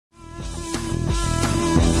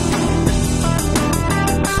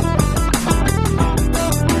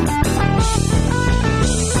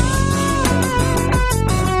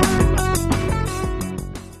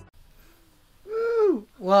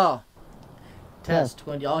Test.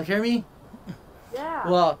 Can y'all hear me? Yeah.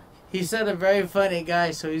 Well, he said a very funny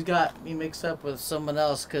guy, so he's got me mixed up with someone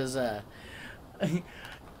else because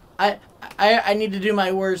I need to do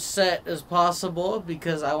my worst set as possible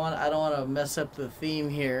because I don't want to mess up the theme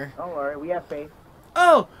here. Don't worry, we have faith.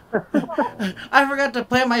 Oh, I forgot to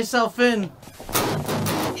play myself in.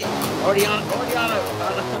 Already on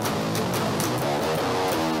it.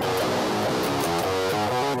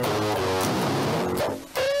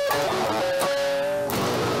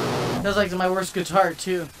 That's like my worst guitar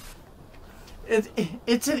too.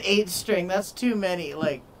 It's an 8-string. That's too many.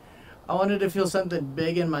 Like, I wanted to feel something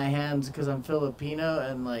big in my hands because I'm Filipino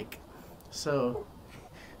and like, so.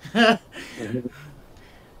 I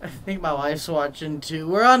think my wife's watching too.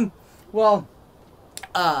 We're on. Well,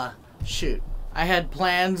 shoot. I had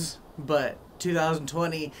plans, but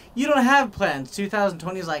 2020. You don't have plans.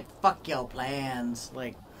 2020 is like fuck your plans.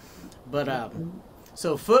 Like, but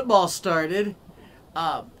so football started.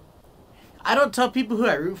 I don't tell people who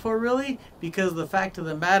I root for really because the fact of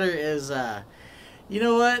the matter is, you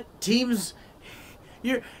know what? Teams,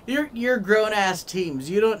 you're grown ass teams.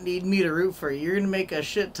 You don't need me to root for you. You're gonna make a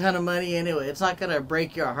shit ton of money anyway. It's not gonna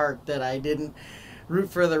break your heart that I didn't root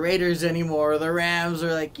for the Raiders anymore or the Rams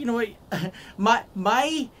or like, you know what?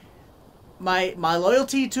 My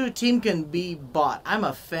loyalty to a team can be bought. I'm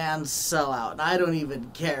a fan sellout and I don't even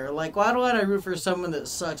care. Like, why do I root for someone that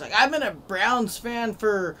sucks? Like, I've been a Browns fan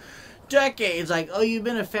for decades. Like, oh, you've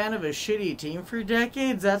been a fan of a shitty team for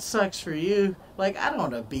decades? That sucks for you. Like, I don't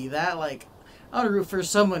want to be that. Like, I want to root for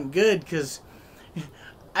someone good because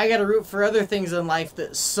I got to root for other things in life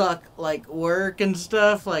that suck, like work and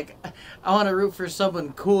stuff. Like, I want to root for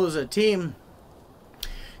someone cool as a team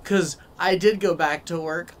because I did go back to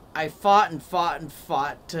work. I fought and fought and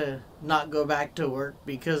fought to not go back to work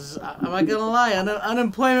because, I'm not going to lie,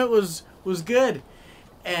 unemployment was good.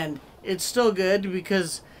 And it's still good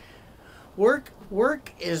because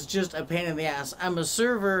work is just a pain in the ass. I'm a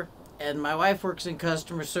server, and my wife works in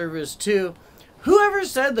customer service too. Whoever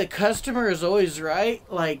said the customer is always right,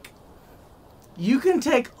 like, you can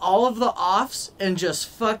take all of the offs and just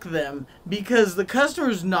fuck them because the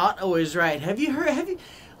customer's not always right. Have you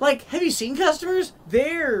seen customers?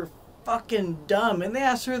 They're fucking dumb, and they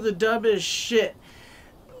ask her the dumbest shit.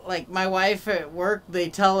 Like, my wife at work, they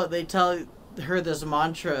tell her this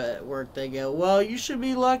mantra at work. They go, well, you should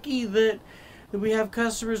be lucky that we have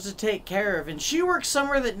customers to take care of. And she works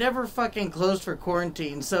somewhere that never fucking closed for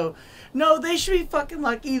quarantine. So, no, they should be fucking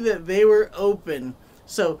lucky that they were open.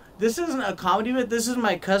 So, this isn't a comedy bit. This is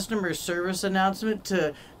my customer service announcement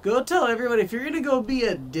to go tell everyone, if you're going to go be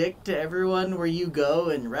a dick to everyone where you go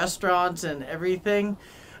in restaurants and everything,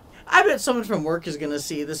 I bet someone from work is going to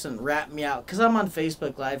see this and rat me out. Because I'm on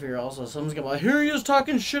Facebook Live here also. Someone's going to be like, here he is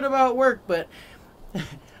talking shit about work. But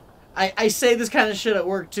I say this kind of shit at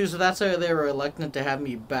work too. So that's why they were reluctant to have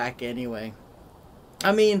me back anyway.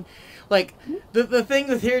 I mean, like, the thing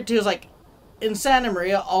with here too is like, in Santa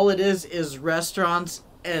Maria, all it is restaurants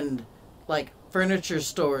and like furniture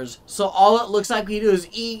stores. So all it looks like we do is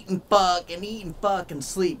eat and fuck and eat and fuck and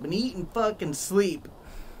sleep and eat and fuck and sleep.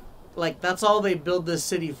 Like, that's all they build this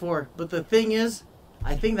city for. But the thing is,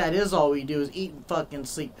 I think that is all we do is eat and fuck and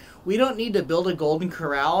sleep. We don't need to build a Golden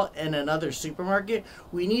Corral and another supermarket.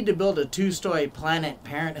 We need to build a 2-story Planet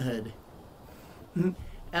Parenthood.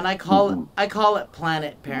 And I call it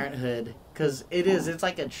Planet Parenthood because it's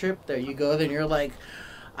like a trip there. You go there and you're like,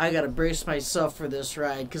 I gotta brace myself for this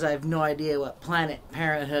ride because I have no idea what Planet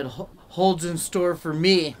Parenthood holds in store for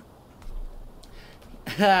me.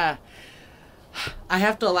 I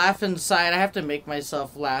have to laugh inside. I have to make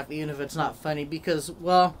myself laugh even if it's not funny because,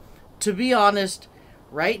 well, to be honest,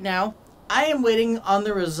 right now, I am waiting on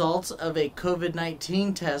the results of a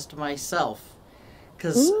COVID-19 test myself.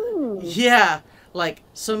 Because, yeah, like,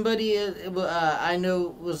 somebody I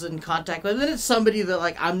know was in contact with, and then it's somebody that,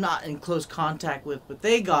 like, I'm not in close contact with, but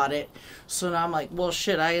they got it. So now I'm like, well,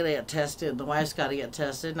 shit, I gotta get tested. The wife's gotta get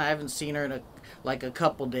tested, and I haven't seen her in, a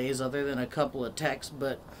couple days other than a couple of texts,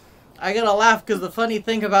 but I gotta laugh because the funny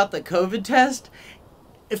thing about the COVID test,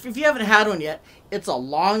 if you haven't had one yet, it's a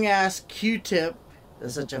long-ass Q-tip.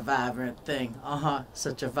 It's such a vibrant thing.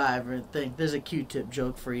 Such a vibrant thing. There's a Q-tip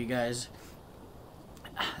joke for you guys.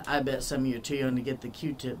 I bet some of you are too young to get the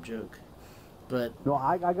Q-tip joke. But no,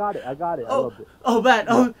 I got it. I loved it. Oh, bad.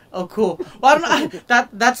 Oh, cool. Well, I don't know.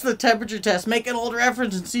 That's the temperature test. Make an old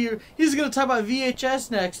reference and see. He's gonna talk about VHS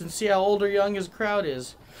next and see how old or young his crowd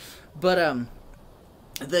is. But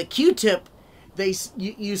the Q-tip,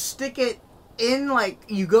 you stick it in, like,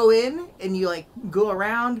 you go in and you like go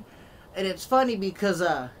around, and it's funny because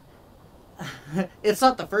it's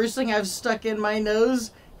not the first thing I've stuck in my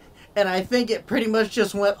nose. and I think it pretty much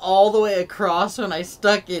just went all the way across when I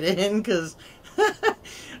stuck it in, because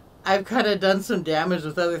I've kind of done some damage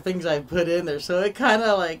with other things I've put in there. So it kind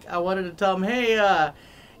of like, I wanted to tell him, hey,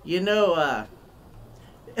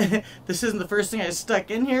 this isn't the first thing I stuck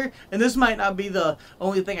in here, and this might not be the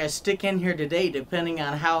only thing I stick in here today, depending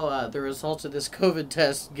on how the results of this COVID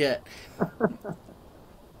test get.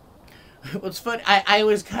 What's funny, I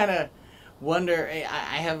always kind of wonder,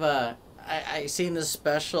 I seen this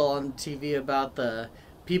special on TV about the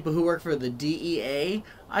people who work for the DEA.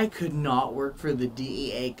 I could not work for the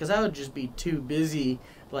DEA, because I would just be too busy,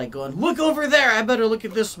 like going, look over there, I better look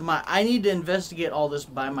at this, I need to investigate all this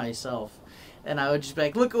by myself. And I would just be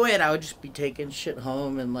like, look away, and I would just be taking shit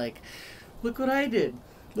home and like, look what I did.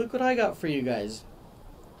 Look what I got for you guys.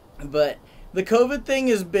 But the COVID thing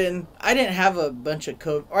has been, I didn't have a bunch of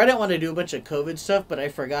COVID, or I didn't want to do a bunch of COVID stuff, but I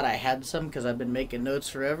forgot I had some because I've been making notes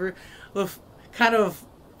forever. Kind of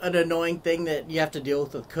an annoying thing that you have to deal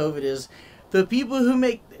with COVID is the people who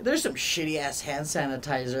make, there's some shitty ass hand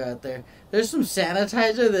sanitizer out there. There's some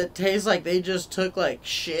sanitizer that tastes like they just took like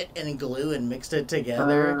shit and glue and mixed it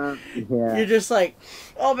together. Yeah. You're just like,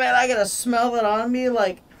 oh man, I gotta smell it on me.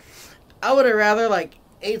 Like, I would have rather like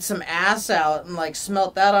ate some ass out and like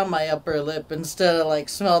smelt that on my upper lip instead of like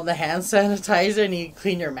smelling the hand sanitizer and you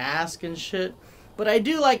clean your mask and shit. But I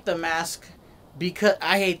do like the mask, because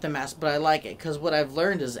I hate the mask, but I like it because what I've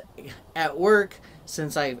learned is at work,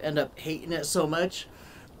 since I end up hating it so much,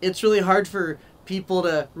 it's really hard for people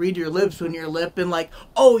to read your lips when you're lipping like,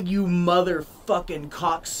 oh, you motherfucking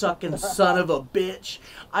cocksucking son of a bitch.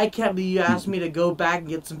 I can't believe you asked me to go back and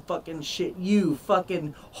get some fucking shit. You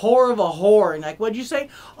fucking whore of a whore. And like, what'd you say?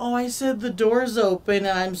 Oh, I said the door's open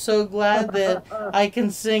and I'm so glad that I can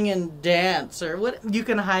sing and dance. Or what? You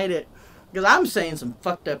can hide it. Because I'm saying some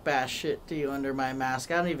fucked up ass shit to you under my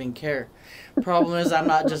mask. I don't even care. Problem is, I'm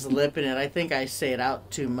not just lipping it. I think I say it out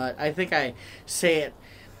too much. I think I say it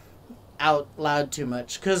out loud too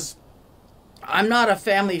much. Because I'm not a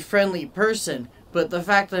family-friendly person. But the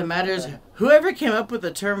fact of the matter is, whoever came up with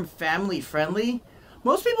the term family-friendly,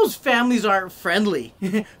 most people's families aren't friendly.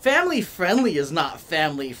 Family-friendly is not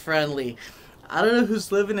family-friendly. I don't know who's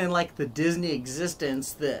living in, like, the Disney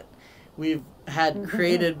existence that we've had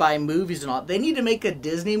created by movies and all. They need to make a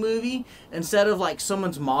Disney movie instead of like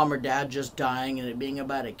someone's mom or dad just dying and it being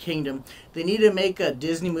about a kingdom. They need to make a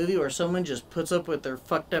Disney movie where someone just puts up with their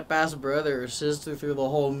fucked up ass brother or sister through the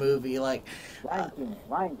whole movie. Like, Lion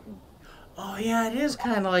King. oh yeah, it is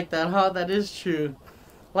kind of like that, huh? That is true.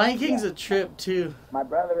 Lion King's a trip too. My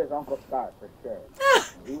brother is Uncle Scott for sure.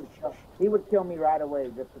 he would kill me right away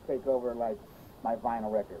just to take over like my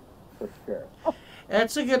vinyl record for sure.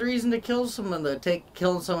 That's a good reason to kill someone, though.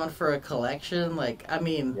 Killing someone for a collection. Like, I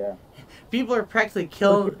mean, Yeah. people are practically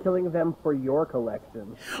You're killing them for your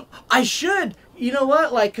collection. I should. You know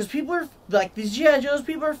what? Like, because people are, like, these G.I. Joes,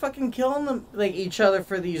 people are fucking killing them, like, each other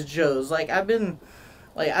for these Joes. Like, I've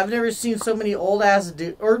never seen so many old-ass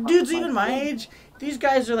dudes, or dudes even my age. These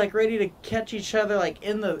guys are, like, ready to catch each other, like,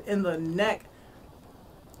 in the neck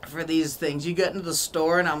for these things. You get into the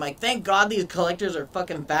store and I'm like, thank God these collectors are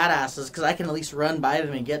fucking badasses because I can at least run by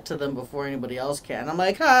them and get to them before anybody else can. I'm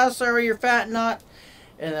like, sorry, you're fat, not.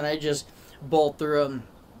 And then I just bolt through them.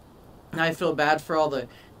 And I feel bad for all the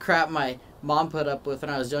crap my mom put up with when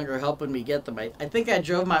I was younger helping me get them. I think I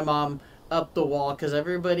drove my mom up the wall because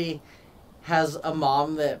everybody has a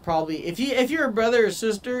mom that probably, if you're a brother or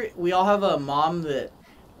sister, we all have a mom that,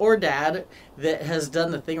 or dad, that has done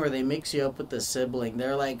the thing where they mix you up with the sibling.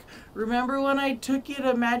 They're like, remember when I took you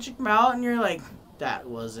to Magic Mountain? You're like, that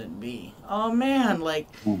wasn't me. Oh man, like,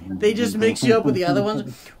 they just mix you up with the other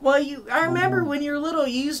ones. Well, I remember when you were little,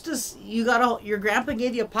 your grandpa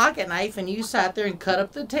gave you a pocket knife and you sat there and cut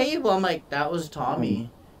up the table. I'm like, that was Tommy.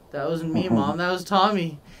 That wasn't me, Mom. That was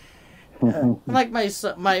Tommy. Like my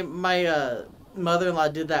mother-in-law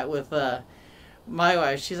did that with my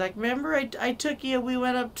wife. She's like, remember I took you, we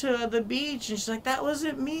went up to the beach, and she's like, that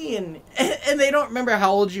wasn't me, and they don't remember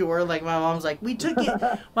how old you were. Like, my mom's like, we took you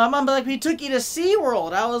to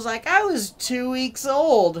SeaWorld. I was like, I was 2 weeks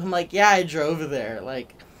old. I'm like, yeah, I drove there.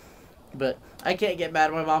 Like, but I can't get mad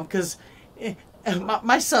at my mom because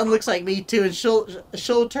my son looks like me too, and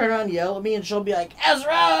she'll turn around and yell at me, and she'll be like,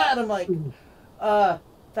 Ezra, and I'm like,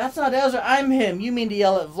 that's not Ezra, I'm him. You mean to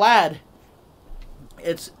yell at Vlad.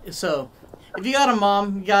 It's so, if you got a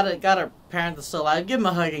mom, you got a parent that's still alive, give him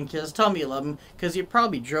a hug and kiss. Tell him you love him, because you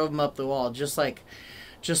probably drove him up the wall, just like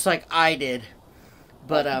I did.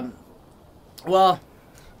 But well,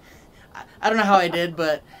 I don't know how I did,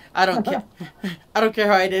 but I don't care. I don't care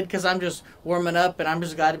how I did because I'm just warming up and I'm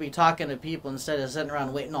just got to be talking to people instead of sitting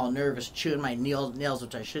around waiting all nervous, chewing my nails,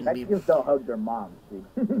 which I shouldn't be. Mexicans don't hug their moms,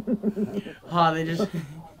 dude. Oh, they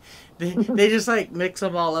just like mix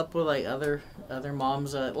them all up with like other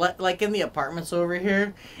moms. Like in the apartments over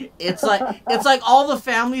here, it's like all the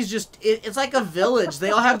families just it's like a village.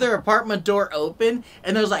 They all have their apartment door open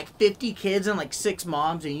and there's like 50 kids and like 6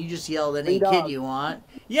 moms and you just yell at any kid you want.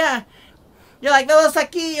 Yeah. You're like, no, it's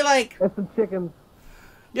aquí. You're like, That's some chickens.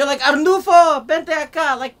 You're like, Arnulfo, vente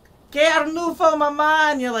acá. Like, que Arnulfo,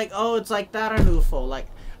 mamá? And you're like, oh, it's like that Arnulfo. Like,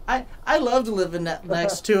 I loved living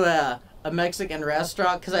next to a Mexican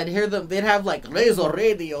restaurant because I'd hear them. They'd have like Rezo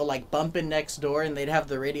Radio like bumping next door, and they'd have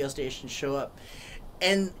the radio station show up,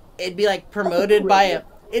 and it'd be like promoted by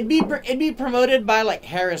it'd be promoted by like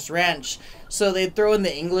Harris Ranch. So they'd throw in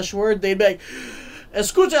the English word. They'd be like,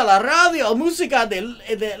 escucha la radio, música de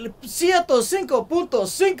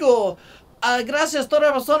 105.5. Gracias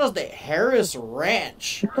todas las personas de Harris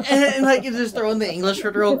Ranch. And like you just throw in the English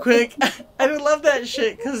word real quick. I would love that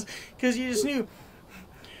shit because you just knew.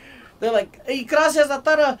 They're like, y gracias a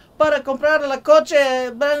Tara para comprar la coche,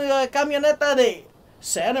 camioneta de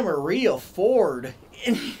Santa Maria Ford.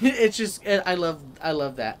 And it's just, I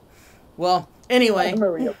love that. Well, anyway. Santa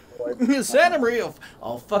Maria Ford. Santa Maria.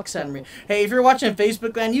 Oh, fuck Santa Maria. Hey, if you're watching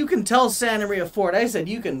Facebook, man, you can tell Santa Maria Ford. I said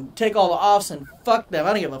you can take all the offs and fuck them.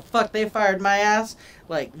 I don't give a fuck. They fired my ass.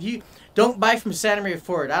 Like, you don't buy from Santa Maria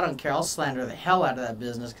Ford. I don't care. I'll slander the hell out of that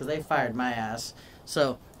business because they fired my ass.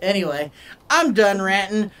 So, anyway, I'm done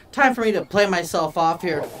ranting. Time for me to play myself off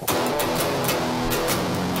here.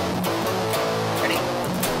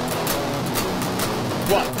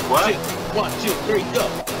 Ready? 1, 2, 3, go.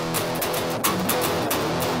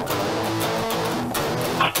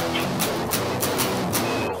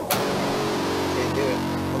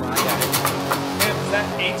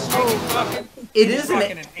 It is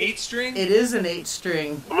an 8 string. It is an 8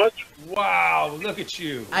 string. Wow, look at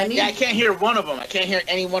you. I can't hear one of them. I can't hear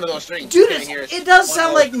any one of those strings. Dude, it does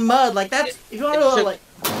sound like mud. Like that's if you want to like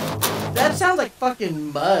that sounds like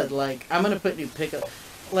fucking mud. Like I'm gonna put new pickup,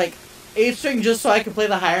 like 8 string, just so I can play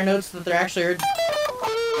the higher notes that they're actually heard.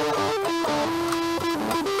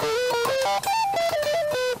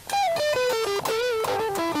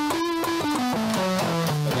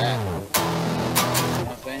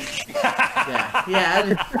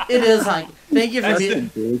 Yeah, it is like. Thank you for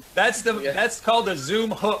muting. That's called a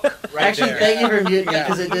zoom hook. Right Actually, there. thank you for muting me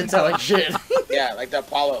because it did sound like shit. Yeah, like the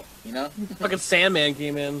Apollo, you know. Fucking Sandman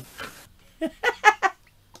came in.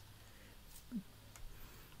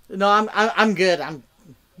 No, I'm good.